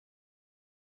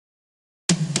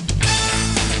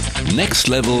Next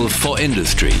level for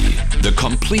industry. The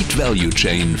complete value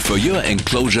chain for your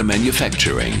enclosure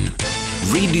manufacturing.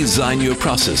 Redesign your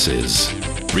processes.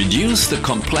 Reduce the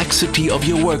complexity of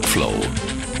your workflow.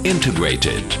 Integrate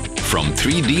it from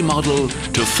 3D model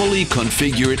to fully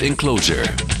configured enclosure.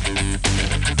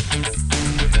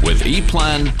 With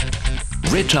Eplan,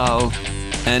 Rittal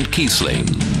and Kiesling.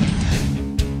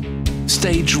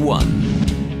 Stage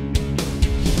 1.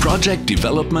 Project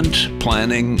development,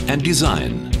 planning and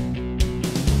design.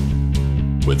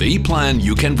 With Eplan,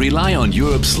 you can rely on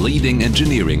Europe's leading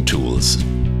engineering tools.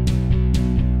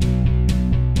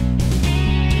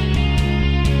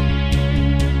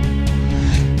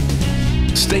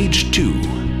 Stage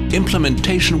 2.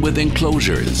 Implementation with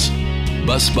enclosures,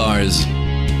 bus bars,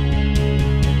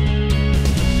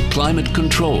 climate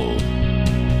control,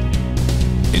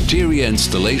 interior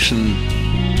installation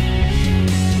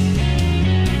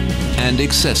and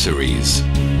accessories.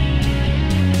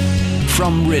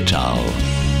 From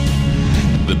Rittal.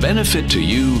 The benefit to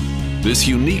you, this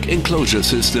unique enclosure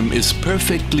system is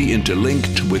perfectly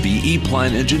interlinked with the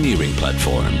Eplan engineering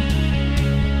platform.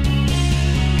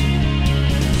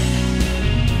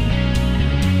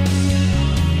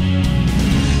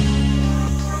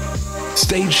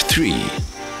 Stage 3.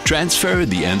 Transfer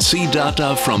the NC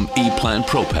data from Eplan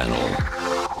Pro Panel.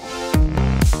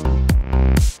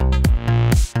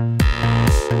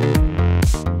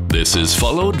 This is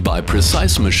followed by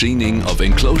precise machining of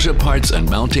enclosure parts and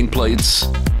mounting plates,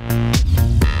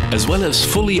 as well as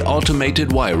fully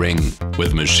automated wiring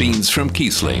with machines from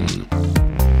Kiesling.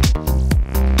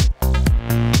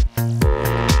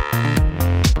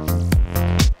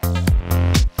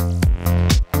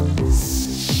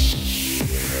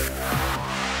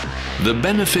 The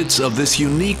benefits of this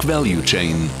unique value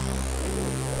chain.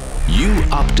 You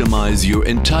optimize your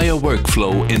entire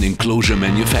workflow in enclosure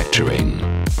manufacturing.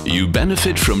 You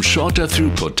benefit from shorter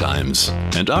throughput times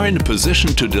and are in a position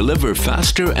to deliver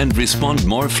faster and respond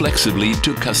more flexibly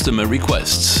to customer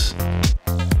requests.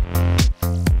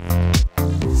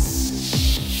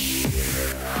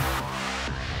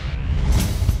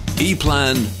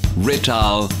 Eplan,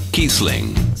 Rittal,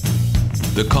 Kiesling.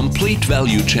 The complete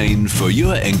value chain for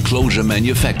your enclosure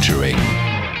manufacturing.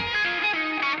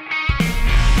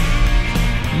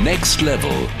 Next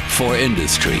level for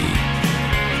industry.